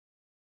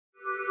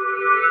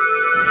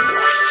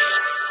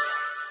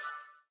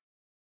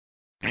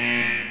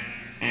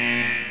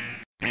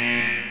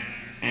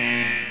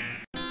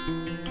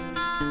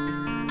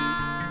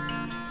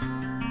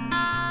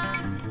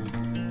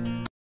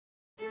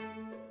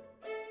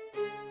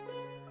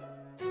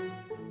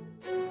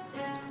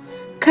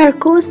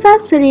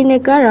Carcosa Seri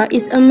Negara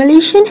is a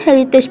Malaysian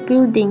heritage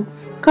building.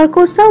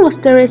 Carcosa was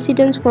the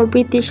residence for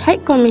British High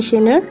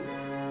Commissioner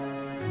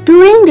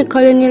during the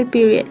colonial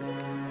period.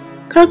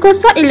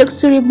 Carcosa is a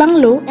luxury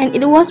bungalow and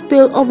it was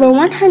built over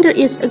 100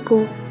 years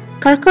ago.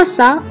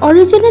 Carcosa,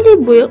 originally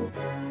built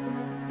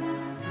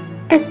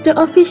as the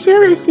official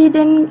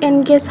residence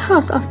and guest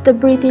house of the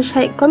British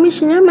High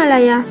Commissioner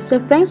Malaya, Sir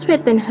Frank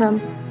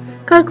Swettenham.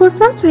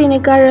 Carcosa Seri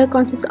Negara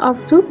consists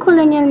of two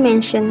colonial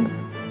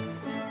mansions,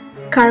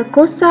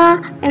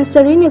 Carcosa and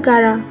Seri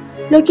Negara,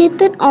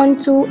 located on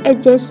two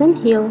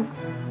adjacent hills.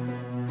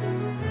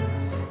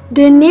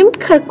 The name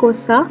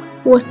Carcosa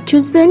was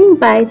chosen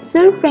by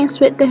Sir Frank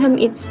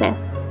Swettenham itself.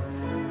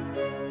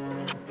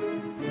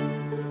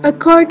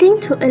 According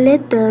to a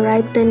letter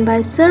written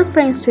by Sir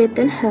Frank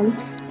Swettenham,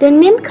 the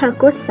name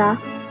Carcosa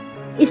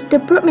is the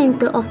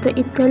portmanteau of the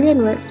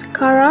Italian words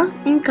cara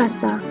and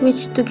casa,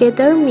 which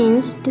together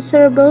means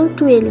desirable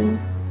dwelling.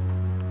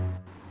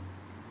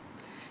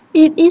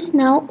 It is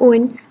now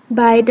owned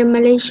by the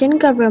Malaysian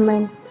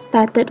government,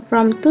 started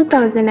from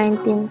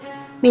 2019.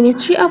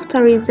 Ministry of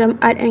Tourism,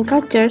 Art and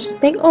Culture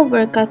take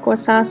over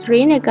Carcosa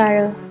Seri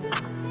Negara.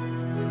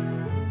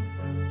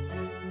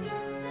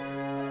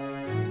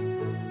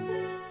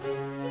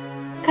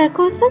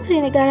 Carcosa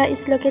Seri Negara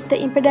is located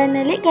in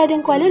Perdana Lake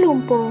Garden, Kuala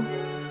Lumpur.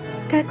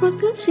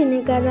 Carcosa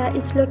Seri Negara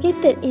is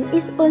located in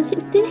its own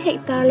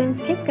 16-hectare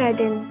landscape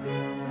garden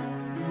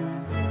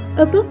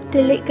above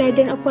the Lake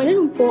Garden of Kuala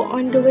Lumpur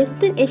on the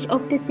western edge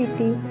of the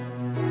city.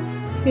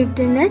 With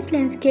the nice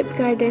landscape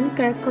garden,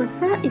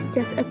 Carcosa is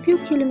just a few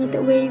kilometers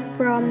away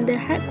from the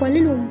heart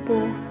Kuala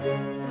Lumpur.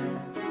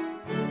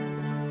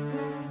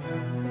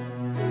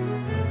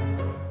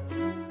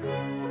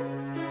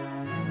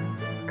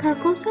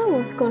 Carcosa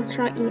was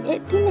constructed in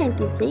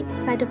 1896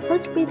 by the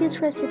first British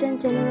Resident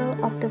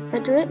General of the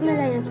Federated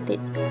Malay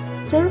States,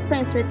 Sir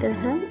Frank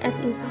Swettenham, as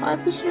its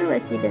official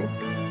residence.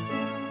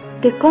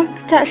 The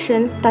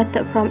construction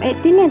started from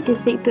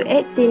 1896 to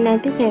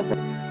 1897.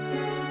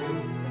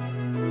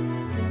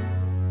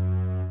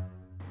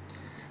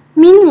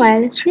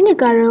 Meanwhile, Seri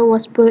Negara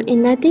was built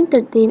in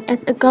 1913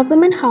 as a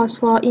government house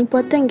for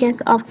important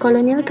guests of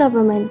colonial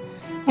government,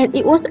 and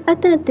it was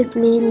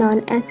alternatively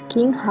known as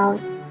King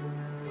House.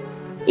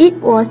 It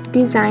was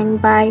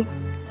designed by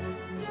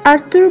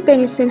Arthur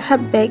Benison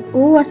Hubback,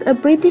 who was a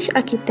British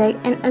architect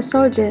and a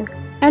soldier,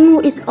 and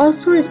who is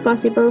also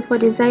responsible for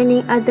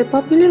designing other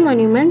popular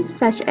monuments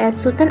such as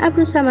Sultan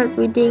Abdul Samad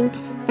Building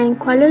and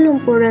Kuala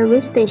Lumpur Railway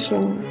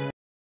Station.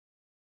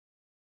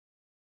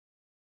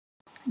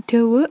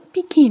 The work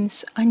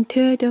begins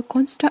under the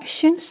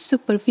construction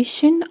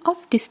supervision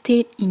of the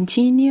State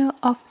Engineer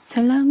of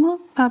Selangor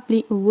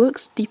Public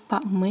Works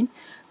Department,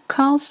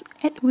 Carl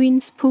Edwin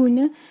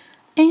Spooner,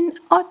 and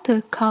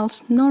Arthur Carl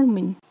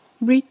Norman.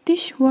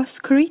 British was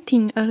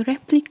creating a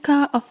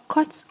replica of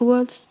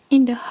Cotswolds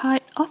in the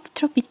heart of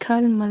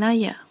tropical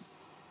Malaya.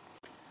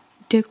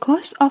 The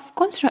cost of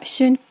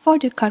construction for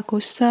the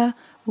Carcosa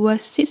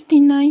was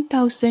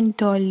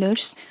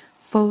 $69,000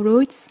 for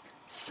roads,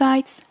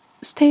 sites,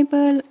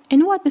 stable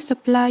and water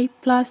supply,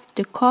 plus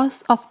the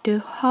cost of the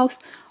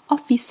house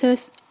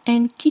offices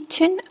and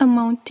kitchen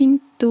amounting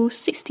to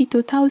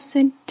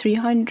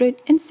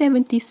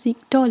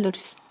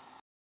 $62,376.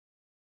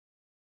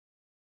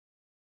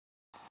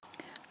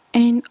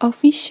 An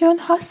official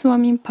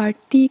housewarming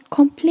party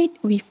complete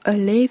with a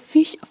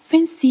lavish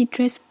fancy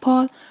dress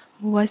ball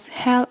was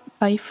held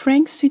by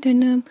Frank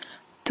Swettenham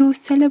to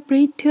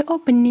celebrate the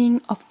opening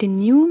of the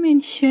new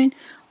mansion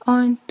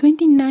on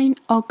 29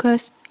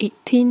 August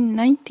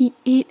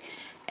 1898,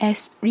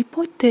 as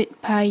reported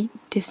by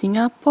the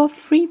Singapore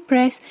Free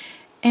Press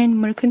and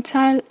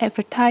Mercantile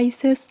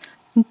Advertisers,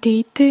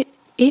 dated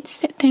 8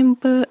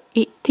 September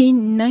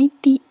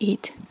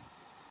 1898.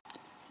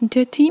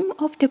 The theme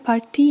of the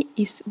party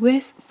is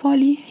West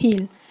Folly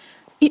Hill.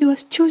 It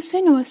was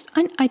chosen was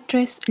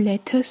unaddressed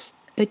letters,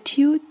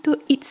 due to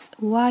its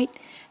wide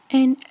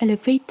and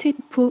elevated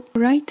book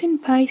written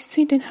by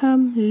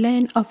Swettenham,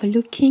 land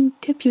overlooking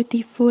the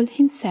beautiful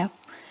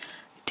himself.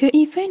 The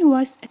event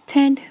was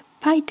attended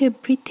by the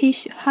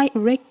British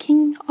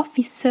high-ranking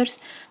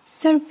officers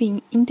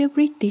serving in the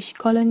British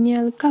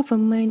colonial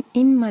government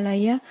in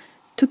Malaya,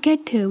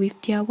 together with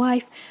their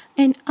wife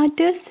and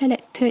other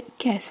selected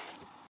guests.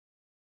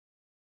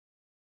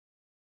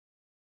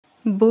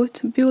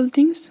 Both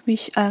buildings,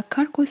 which are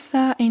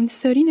Carcosa and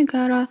Seri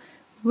Negara,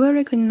 were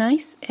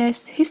recognized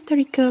as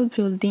historical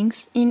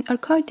buildings in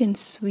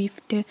accordance with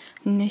the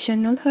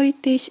National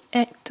Heritage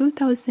Act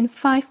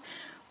 2005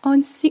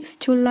 on 6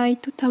 July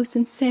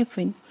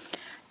 2007.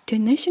 The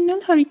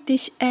National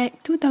Heritage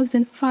Act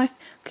 2005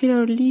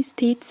 clearly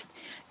states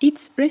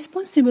its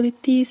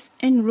responsibilities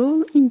and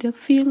role in the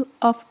field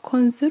of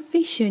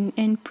conservation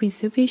and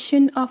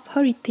preservation of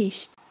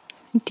heritage.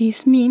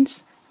 This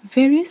means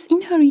various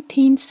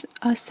inheritance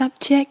are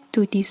subject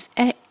to this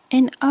Act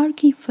and are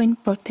given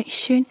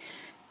protection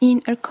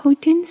in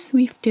accordance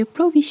with the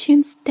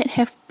provisions that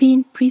have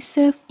been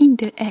preserved in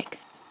the Act.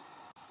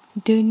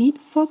 The need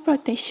for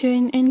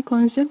protection and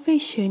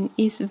conservation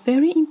is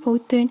very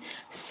important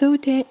so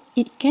that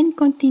it can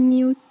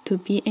continue to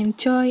be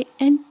enjoyed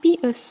and be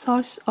a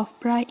source of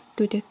pride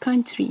to the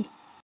country.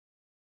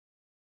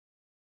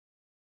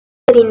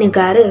 Seri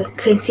Negara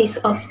consists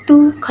of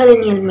two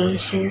colonial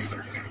mansions.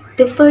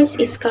 The first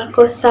is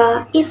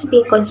Carcosa, is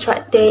being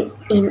constructed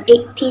in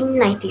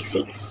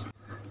 1896.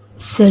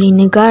 Seri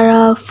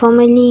Negara,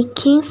 formerly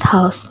King's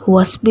House,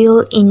 was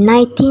built in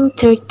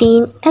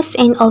 1913 as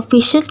an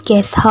official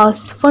guest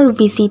house for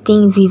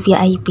visiting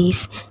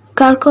VVIPs.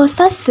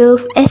 Carcosa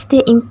served as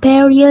the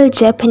Imperial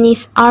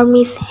Japanese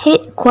Army's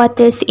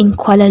headquarters in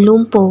Kuala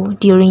Lumpur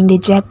during the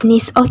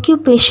Japanese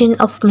occupation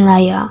of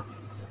Malaya.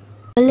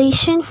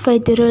 Malaysian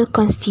Federal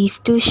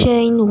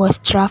Constitution was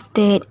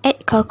drafted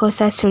at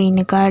Carcosa Seri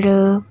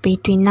Negara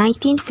between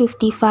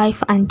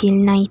 1955 until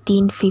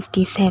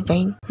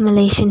 1957.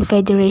 Malaysian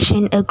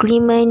Federation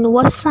Agreement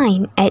was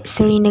signed at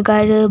Seri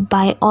Negara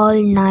by all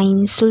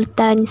 9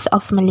 Sultans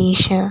of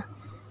Malaysia.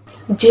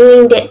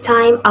 During that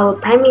time, our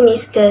Prime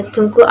Minister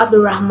Tunku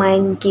Abdul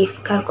Rahman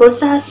gave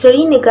Carcosa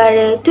Seri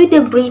Negara to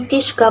the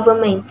British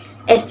government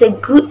as a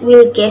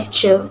goodwill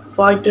gesture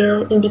for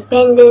the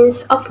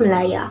independence of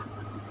Malaya.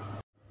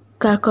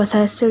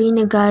 Carcosa Seri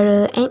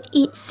Negara and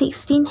its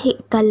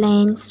 16-hectare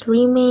lands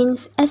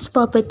remains as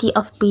property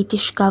of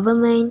British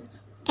government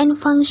and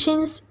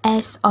functions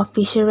as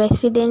official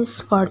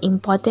residence for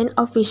important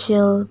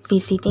officials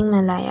visiting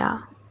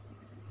Malaya.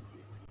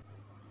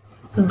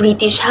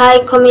 British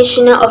High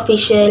Commissioner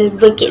official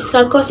vacates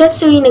Carcosa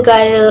Seri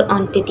Negara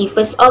on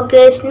 31st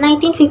August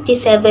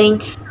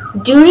 1957.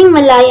 During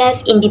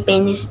Malaya's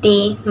Independence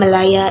Day,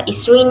 Malaya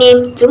is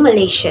renamed to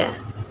Malaysia.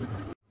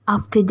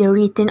 After the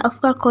return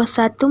of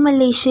Carcosa to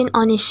Malaysian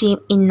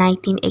ownership in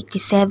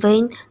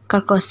 1987,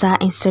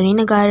 Carcosa and Seri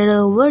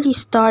Negara were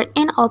restored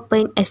and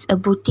opened as a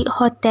boutique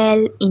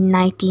hotel in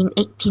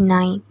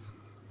 1989,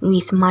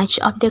 with much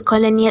of the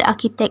colonial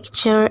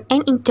architecture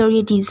and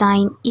interior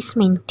design is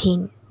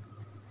maintained.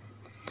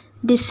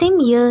 The same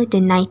year,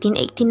 the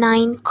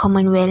 1989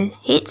 Commonwealth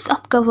Heads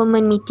of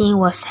Government meeting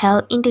was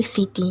held in the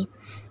city,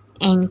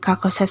 and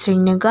Carcosa Seri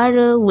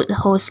Negara would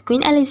host Queen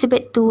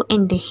Elizabeth II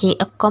and the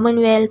head of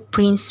Commonwealth,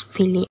 Prince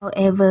Philip.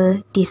 However,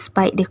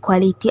 despite the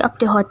quality of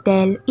the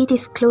hotel, it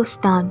is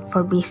closed down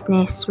for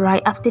business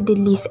right after the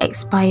lease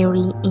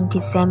expiry in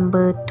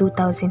December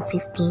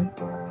 2015.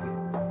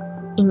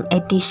 In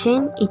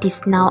addition, it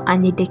is now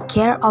under the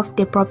care of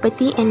the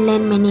Property and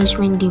Land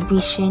Management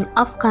Division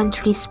of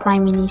country's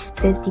Prime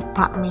Minister's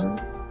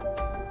Department.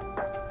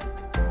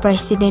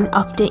 President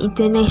of the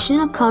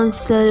International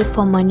Council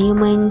for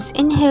Monuments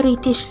and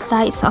Heritage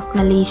Sites of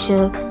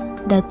Malaysia,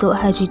 Datuk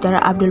Haji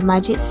Dara Abdul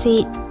Majid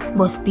said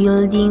both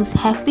buildings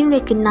have been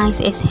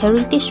recognized as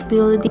heritage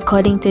buildings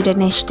according to the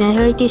National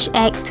Heritage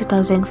Act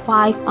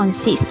 2005 on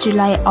 6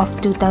 July of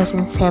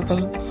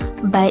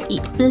 2007, but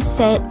it feels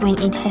sad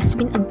when it has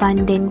been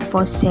abandoned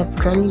for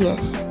several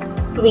years.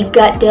 We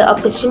got the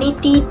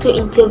opportunity to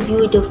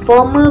interview the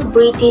former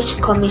British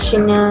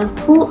Commissioner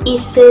who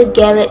is Sir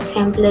Garrett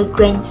Templar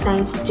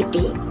grandson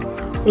today.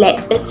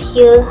 Let us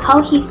hear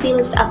how he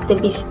feels after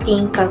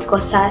visiting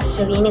Carcosa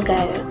Seri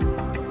Negara.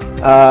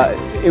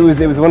 It was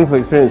a wonderful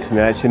experience for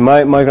me actually.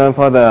 My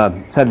grandfather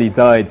sadly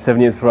died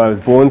 7 years before I was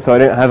born, so I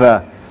don't have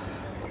a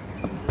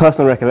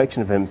personal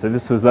recollection of him. So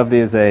this was lovely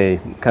as a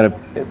kind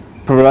of, it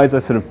provides a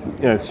sort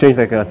of, strange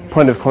like a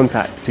point of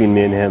contact between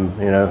me and him.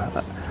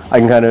 I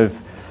can kind of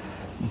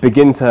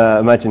begin to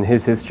imagine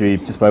his history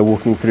just by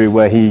walking through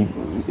where he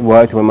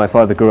worked when my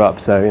father grew up.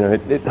 So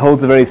it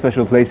holds a very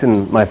special place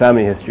in my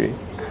family history,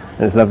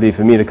 and it's lovely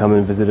for me to come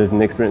and visit it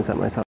and experience that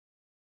myself.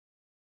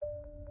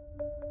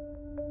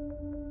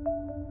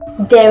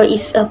 There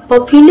is a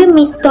popular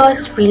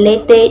mythos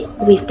related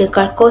with the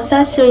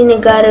Carcosa Seri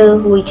Negara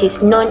which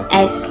is known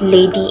as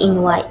Lady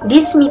in White.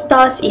 This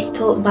mythos is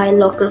told by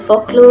local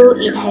folklore.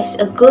 It has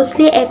a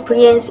ghostly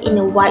appearance in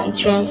a white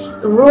dress,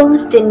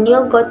 roams the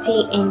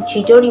Neo-Gothic and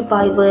Tudor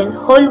revival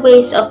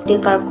hallways of the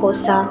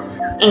Carcosa,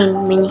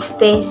 and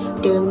manifests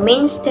the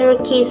main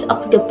staircase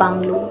of the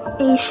bungalow.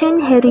 Asian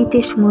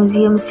Heritage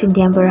Museum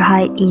Sudian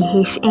Berhad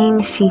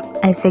AHM Chief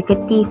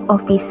Executive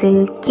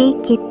Officer K.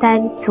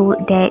 Kitan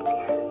told that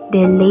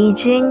the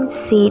legend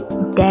said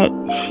that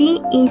she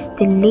is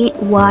the late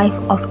wife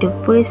of the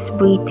first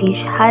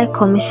British High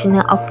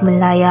Commissioner of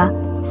Malaya,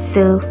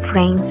 Sir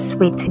Frank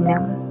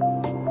Swettenham.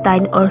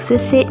 Tan also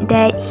said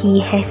that he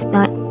has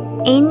not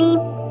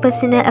any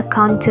personal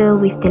encounter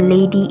with the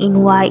Lady in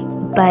White,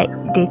 but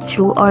the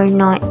true or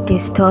not, the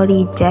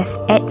story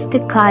just adds the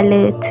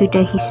color to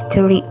the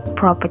historic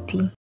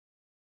property.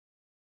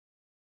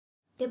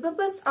 The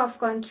purpose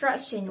of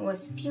construction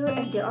was pure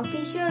as the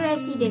official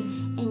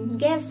residence and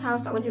guest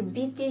house of the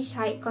British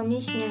High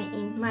Commissioner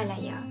in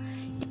Malaya.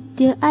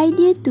 The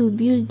idea to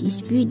build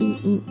this building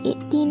in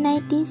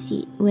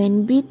 1896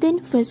 when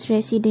Britain's first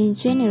Resident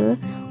General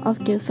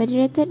of the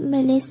Federated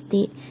Malay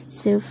States,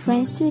 Sir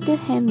Frank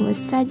Swettenham, was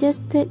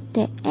suggested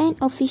that an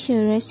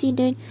official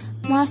residence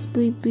must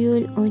be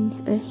built on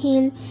a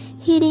hill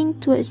heading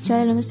towards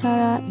Jalan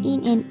Mesara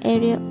in an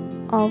area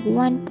of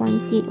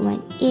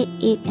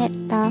 1.618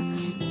 hectare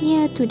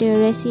near to the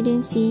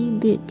residency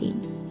building.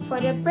 For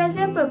the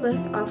present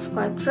purpose of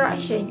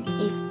construction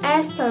is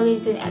as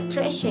tourism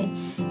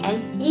attraction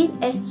as it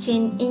is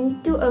changed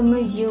into a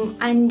museum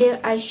under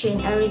Asian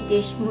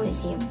Heritage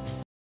Museum.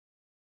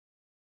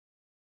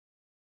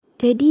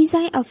 The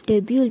design of the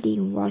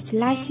building was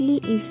largely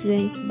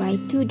influenced by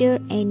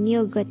Tudor and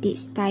Neo-Gothic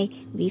style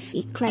with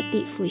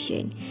eclectic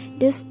fusion.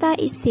 The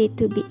style is said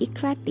to be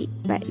eclectic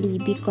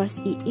partly because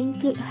it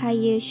includes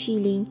higher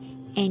ceiling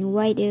and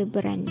wider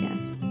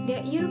verandas. The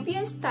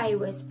European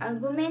style was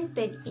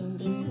augmented in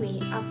this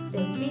way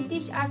after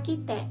British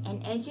architect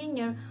and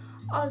engineer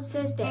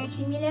observed that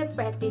similar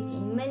practice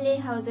in Malay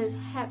houses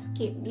helped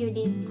keep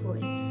building cool.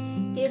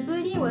 The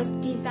building was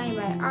designed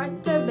by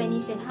Arthur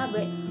Benison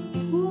Hubbard,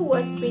 who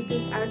was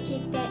British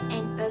architect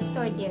and a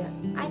soldier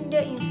under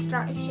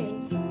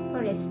instruction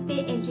for the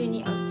State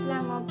Engineer of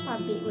Selangor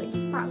Public Works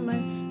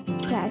Department,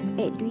 Charles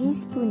Edwin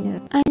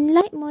Spooner.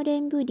 Unlike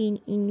modern building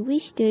in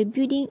which the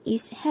building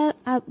is held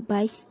up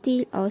by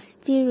steel or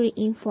steel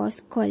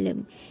reinforced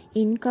column,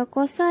 in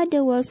Carcosa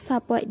the walls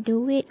support the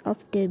weight of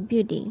the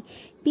building.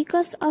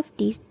 Because of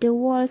this, the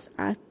walls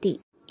are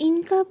thick.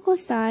 In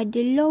Carcosa,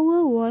 the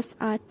lower walls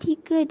are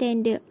thicker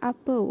than the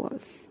upper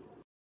walls.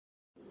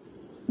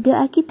 The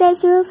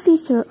architectural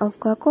feature of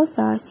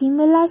Carcosa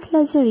symbolizes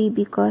luxury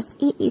because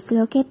it is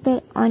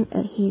located on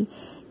a hill.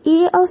 It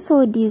is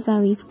also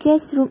designed with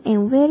guest room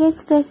and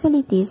various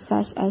facilities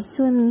such as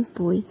swimming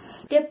pool.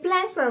 The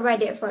plans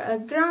provided for a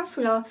ground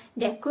floor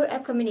that could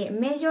accommodate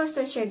major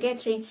social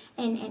gathering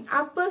and an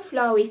upper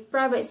floor with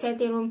private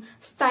sitting room,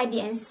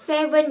 study and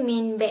 7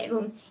 main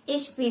bedrooms,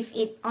 each with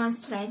its own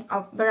strength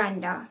of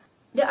veranda.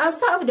 The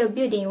outside of the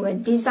building were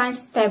designed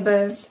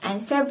stables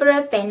and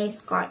several tennis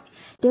courts.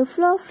 The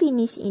floor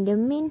finish in the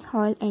main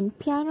hall and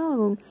piano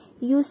room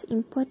used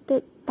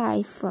imported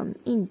tile from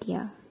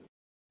India.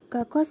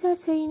 Carcosa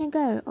Seri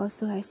Negara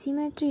also has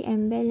symmetry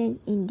and balance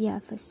in their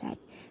facade.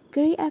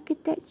 Greek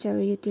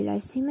architecture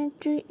utilized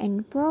symmetry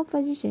and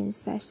propositions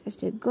such as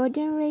the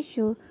golden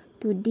ratio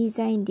to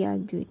design their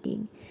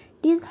building.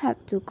 This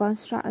helped to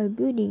construct a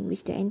building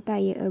which the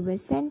entire urban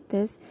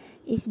centers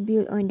is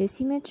built on the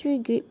symmetry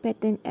grid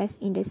pattern as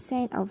in the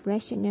sign of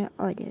rational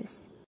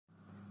orders.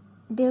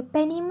 The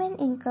pediment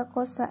in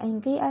Carcosa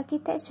and Greek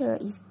architecture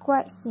is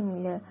quite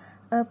similar.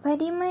 A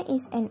pediment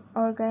is an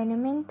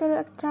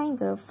ornamental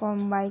triangle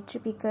formed by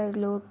typical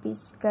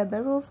low-pitched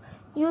gable roof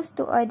used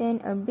to adorn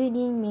a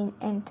building main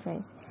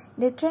entrance.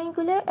 The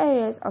triangular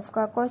areas of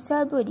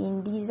Carcosa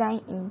building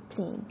designed in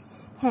plain,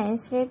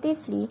 hence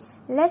relatively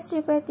less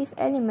decorative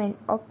element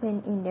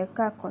open in the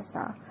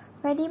Carcosa.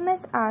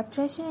 Pediments are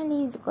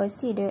traditionally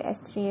considered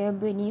as real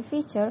building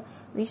feature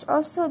which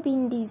also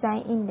been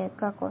designed in the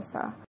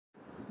Carcosa.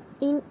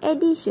 In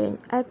addition,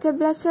 a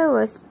tablature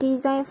was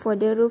designed for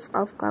the roof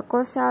of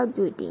Carcosa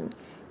building.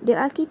 The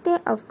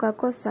architect of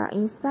Carcosa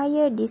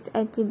inspired this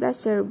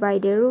entablature by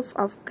the roof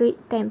of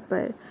Greek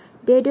temple.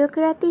 The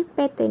decorative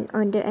pattern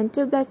on the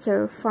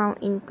entablature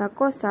found in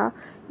Carcosa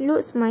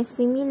looks much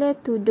similar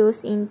to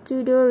those in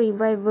Tudor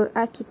Revival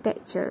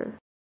architecture.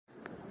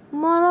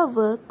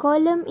 Moreover,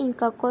 columns in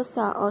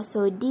Carcosa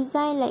also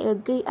designed like a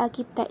Greek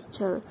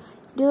architecture.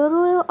 The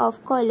row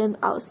of columns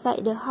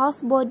outside the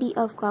house body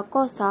of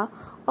Carcosa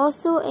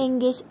also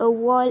engage a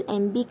wall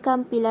and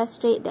become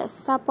pilastrate that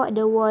support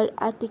the wall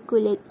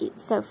articulate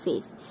its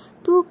surface.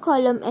 Two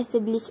columns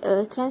establish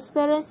a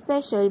transparent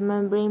spatial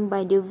membrane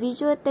by the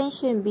visual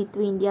tension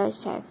between their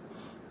shafts.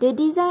 The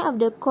design of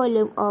the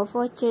column or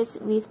fortress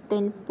with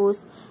 10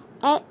 posts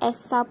act as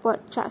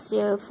support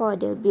structure for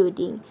the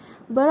building.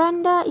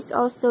 Veranda is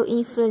also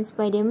influenced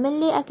by the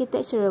Malay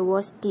architecture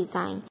was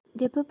designed.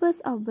 The purpose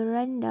of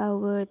veranda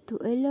were to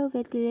allow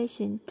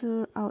ventilation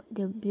throughout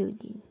the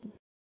building.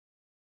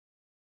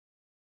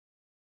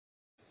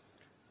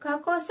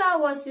 Carcosa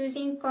was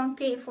using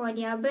concrete for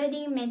their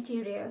building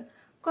material.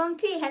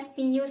 Concrete has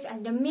been used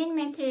as the main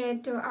material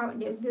throughout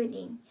the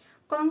building.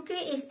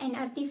 Concrete is an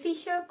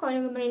artificial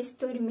conglomerate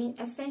stored made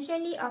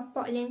essentially of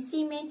Portland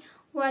cement,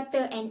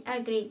 water and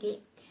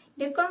aggregate.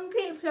 The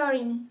concrete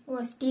flooring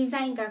was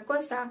designed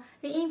Carcosa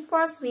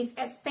reinforced with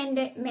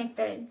expanded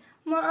metal.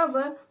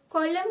 Moreover,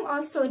 columns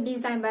also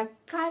designed by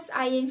cast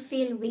iron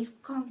filled with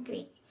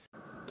concrete.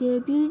 The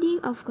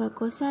building of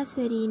Carcosa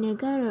Seri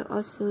Negara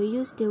also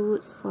used the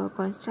woods for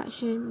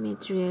construction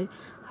material.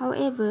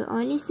 However,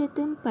 only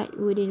certain part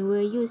wooden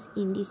were used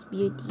in this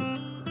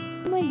building.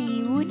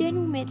 Normally,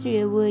 wooden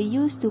material were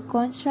used to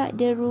construct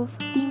the roof,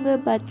 timber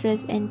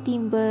buttress and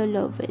timber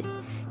louvers.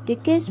 The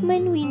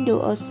casement window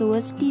also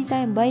was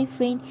designed by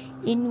Frank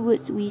in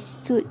woods which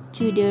suit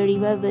to the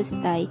revival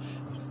style.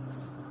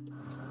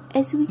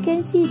 As we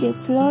can see, the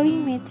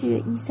flooring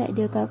material inside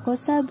the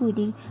Carcosa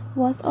building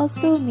was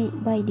also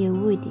made by the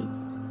wooden.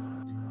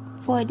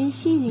 For the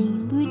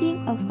ceiling,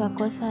 building of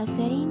Carcosa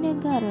Seri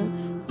Negara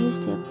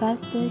used the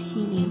plaster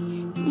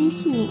ceiling.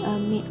 These ceilings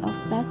are made of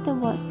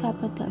plasterboard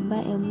supported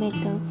by a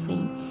metal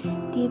frame.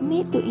 They are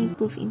made to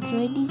improve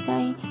interior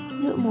design,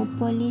 look more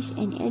polished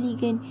and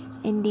elegant,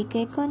 and they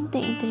can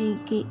contain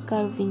intricate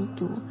carving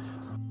too.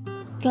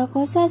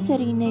 Carcosa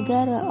Seri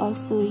Negara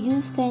also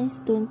use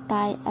sandstone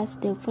tile as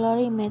the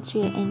flooring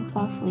material and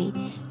pathway.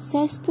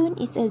 Sandstone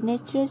is a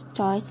natural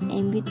choice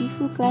and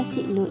beautiful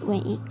classic look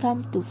when it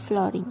comes to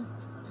flooring.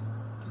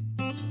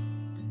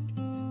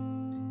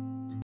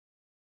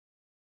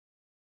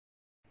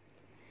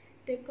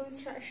 The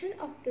construction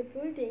of the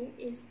building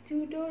is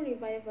Tudor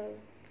revival.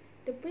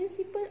 The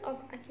principle of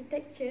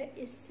architecture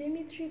is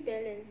symmetry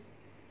balance.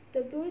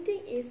 The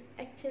building is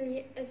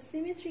actually a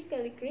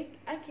symmetrical Greek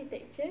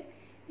architecture,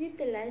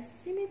 utilized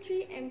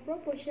symmetry and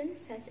proportion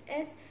such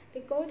as the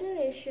golden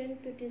ratio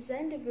to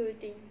design the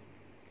building.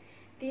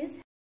 This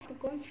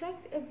helps to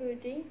construct a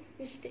building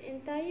which the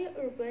entire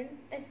urban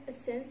as a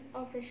sense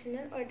of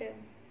rational order.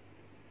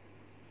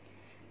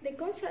 The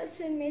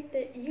construction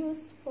method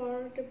used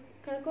for the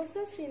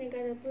Carcosa Seri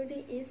Negara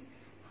Building is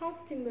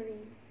half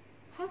timbering.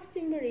 Half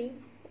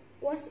timbering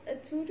was a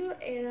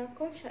Tudor-era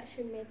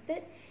construction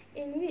method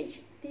in which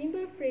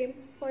timber frame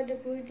for the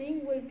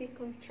building will be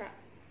constructed,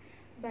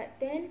 but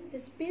then the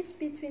space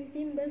between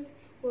timbers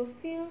will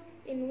fill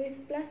in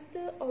with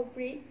plaster or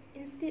brick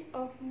instead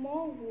of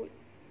more wood.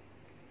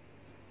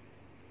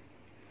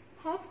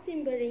 Half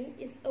timbering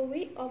is a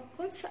way of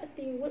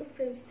constructing wood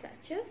frame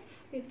structure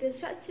with the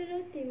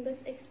structural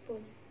timbers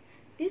exposed.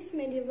 This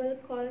medieval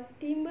called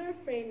timber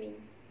framing.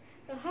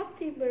 A half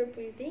timber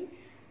building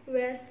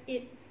wears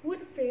its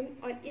wood frame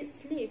on its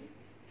sleeve.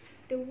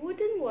 The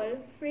wooden wall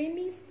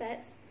framing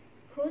studs,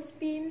 cross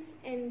beams,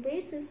 and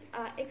braces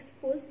are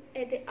exposed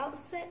at the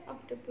outside of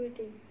the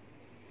building,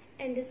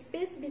 and the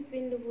space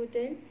between the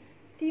wooden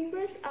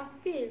timbers are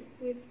filled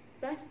with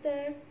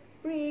plaster,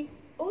 brick,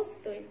 or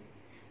stone.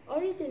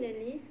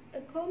 Originally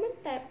a common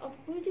type of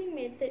building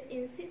method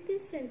in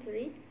 16th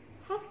century,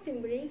 half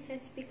timbering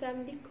has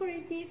become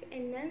decorative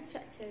and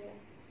non-structural.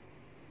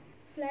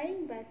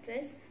 Flying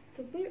buttress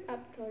to build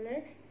up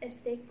taller as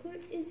they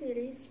could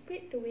easily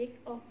spread the weight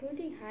of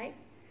building height.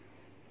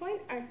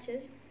 Point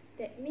arches,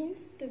 that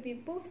means to be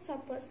both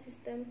support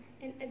system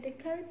and a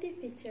decorative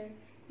feature.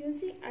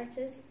 Using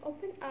arches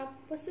open up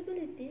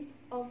possibility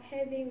of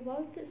having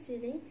vaulted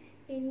ceiling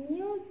in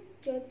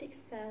neo-Gothic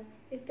style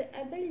with the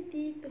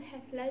ability to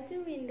have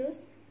larger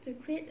windows to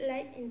create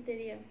light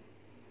interior.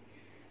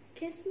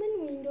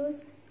 Casement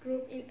windows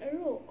grouped in a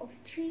row of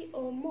 3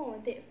 or more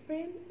that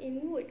frame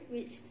in wood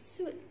which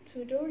suit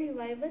Tudor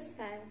revival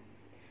style.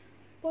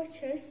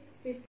 Porches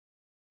with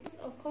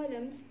or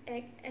columns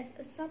act as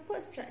a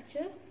support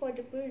structure for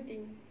the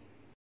building.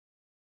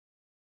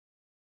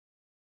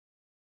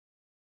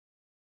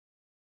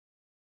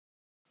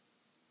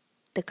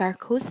 The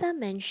Carcosa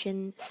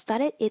Mansion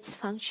started its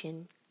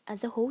function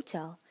as a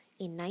hotel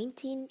in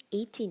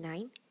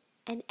 1989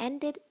 and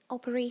ended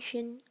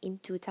operation in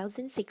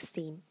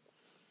 2016.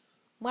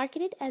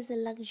 Marketed as a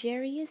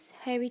luxurious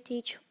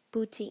heritage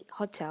boutique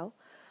hotel,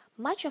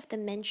 much of the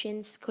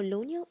mansion's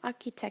colonial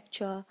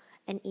architecture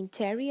and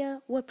interior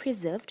were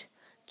preserved,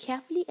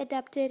 carefully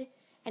adapted,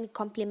 and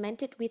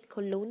complemented with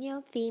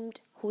colonial-themed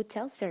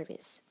hotel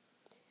service.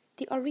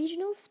 The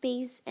original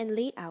space and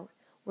layout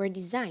were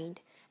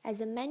designed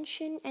as a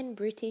mansion and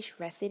British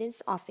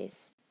residence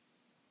office.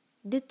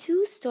 The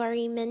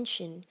two-story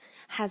mansion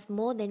has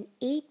more than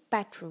 8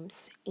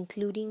 bedrooms,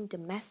 including the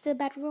master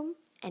bedroom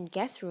and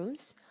guest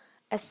rooms,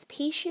 a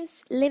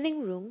spacious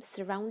living room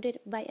surrounded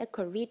by a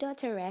corridor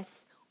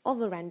terrace or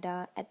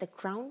veranda at the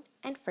ground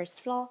and first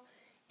floor,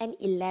 and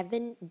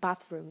 11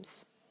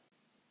 bathrooms.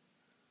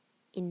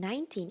 In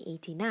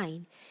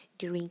 1989,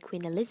 during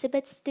Queen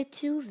Elizabeth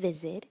II's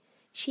visit,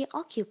 she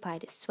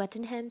occupied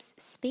Swettenham's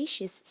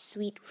spacious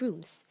suite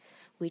rooms,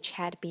 which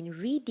had been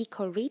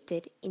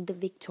redecorated in the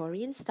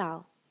Victorian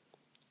style.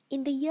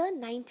 In the year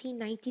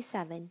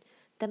 1997,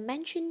 the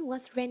mansion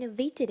was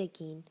renovated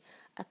again,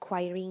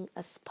 acquiring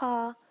a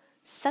spa,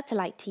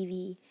 satellite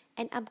TV,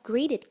 and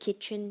upgraded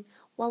kitchen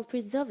while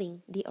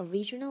preserving the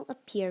original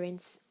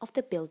appearance of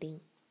the building.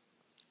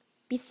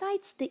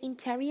 Besides the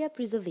interior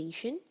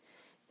preservation,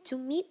 to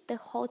meet the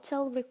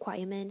hotel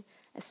requirement,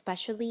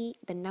 especially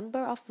the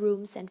number of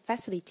rooms and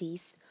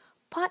facilities,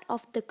 part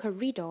of the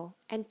corridor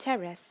and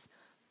terrace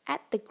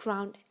at the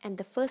ground and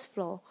the first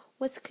floor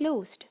was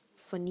closed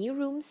for new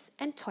rooms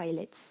and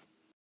toilets.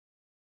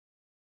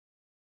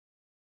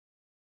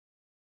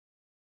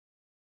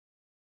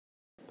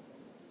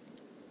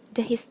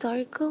 The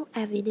historical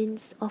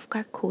evidence of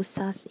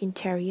Carcosa's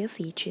interior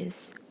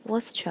features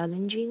was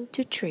challenging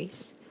to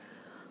trace.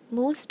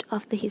 Most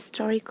of the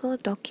historical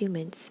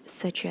documents,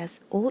 such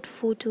as old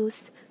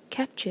photos,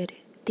 captured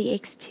the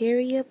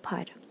exterior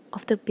part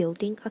of the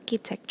building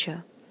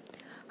architecture.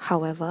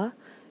 However,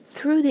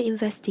 through the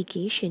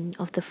investigation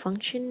of the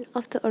function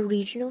of the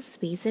original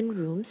space and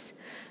rooms,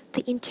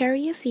 the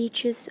interior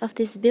features of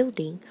this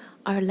building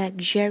are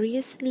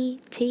luxuriously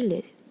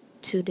tailored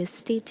to the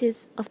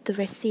status of the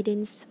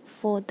residence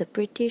for the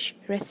British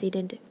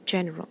Resident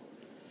General.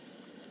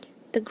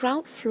 The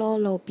ground floor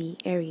lobby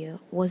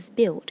area was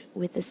built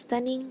with a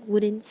stunning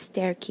wooden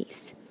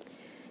staircase.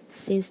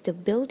 Since the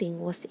building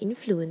was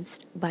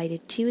influenced by the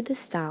Tudor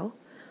style,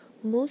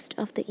 most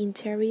of the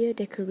interior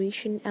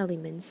decoration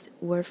elements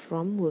were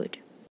from wood.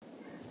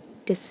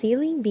 The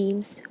ceiling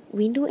beams,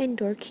 window and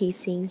door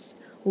casings,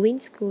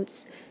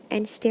 wainscots,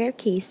 and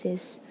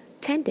staircases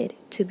tended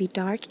to be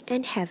dark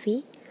and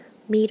heavy,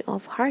 made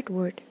of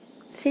hardwood,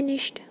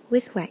 finished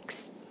with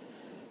wax.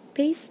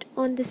 Based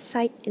on the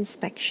site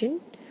inspection,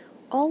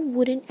 all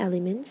wooden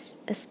elements,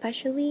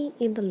 especially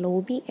in the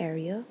lobby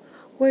area,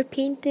 were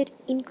painted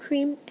in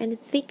cream, and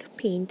thick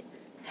paint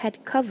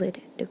had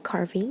covered the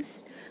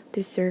carvings,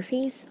 the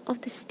surface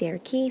of the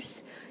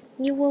staircase,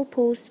 newel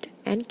post,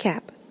 and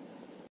cap.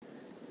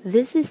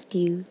 This is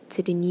due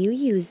to the new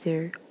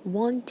user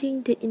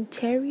wanting the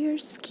interior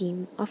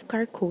scheme of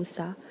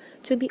Carcosa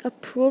to be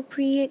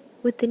appropriate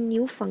with the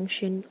new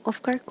function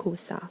of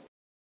Carcosa.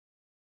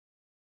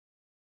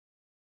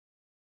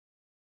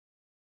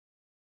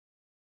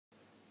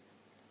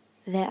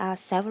 There are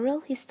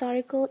several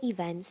historical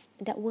events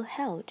that were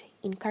held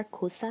in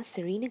Carcosa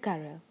Seri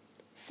Negara.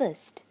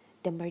 First,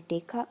 the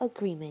Merdeka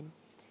Agreement.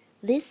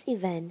 This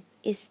event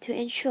is to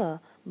ensure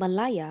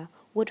Malaya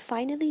would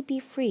finally be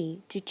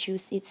free to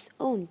choose its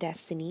own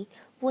destiny,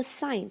 was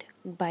signed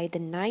by the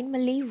 9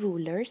 Malay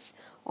rulers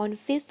on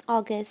 5th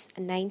August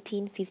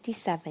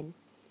 1957.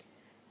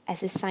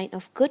 As a sign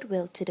of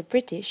goodwill to the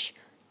British,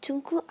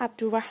 Tunku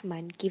Abdul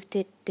Rahman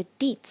gifted the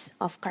deeds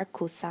of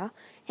Carcosa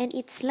and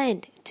its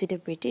land to the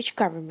British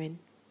government.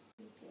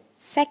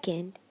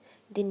 Second,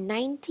 the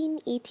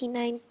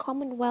 1989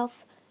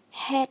 Commonwealth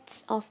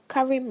Heads of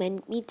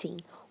Government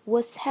meeting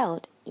was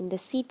held in the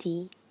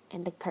city,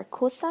 and the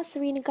Carcosa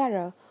Seri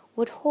Negara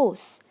would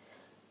host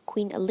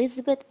Queen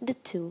Elizabeth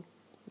II,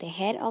 the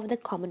head of the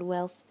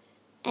Commonwealth,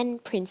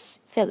 and Prince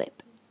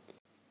Philip.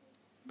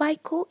 By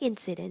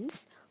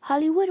coincidence,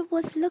 Hollywood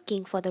was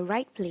looking for the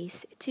right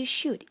place to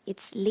shoot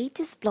its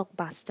latest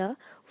blockbuster,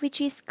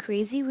 which is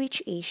Crazy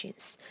Rich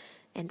Asians,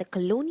 and the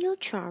colonial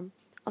charm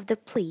of the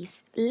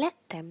place led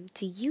them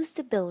to use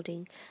the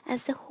building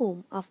as the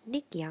home of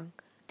Nick Young,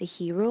 the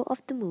hero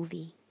of the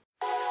movie.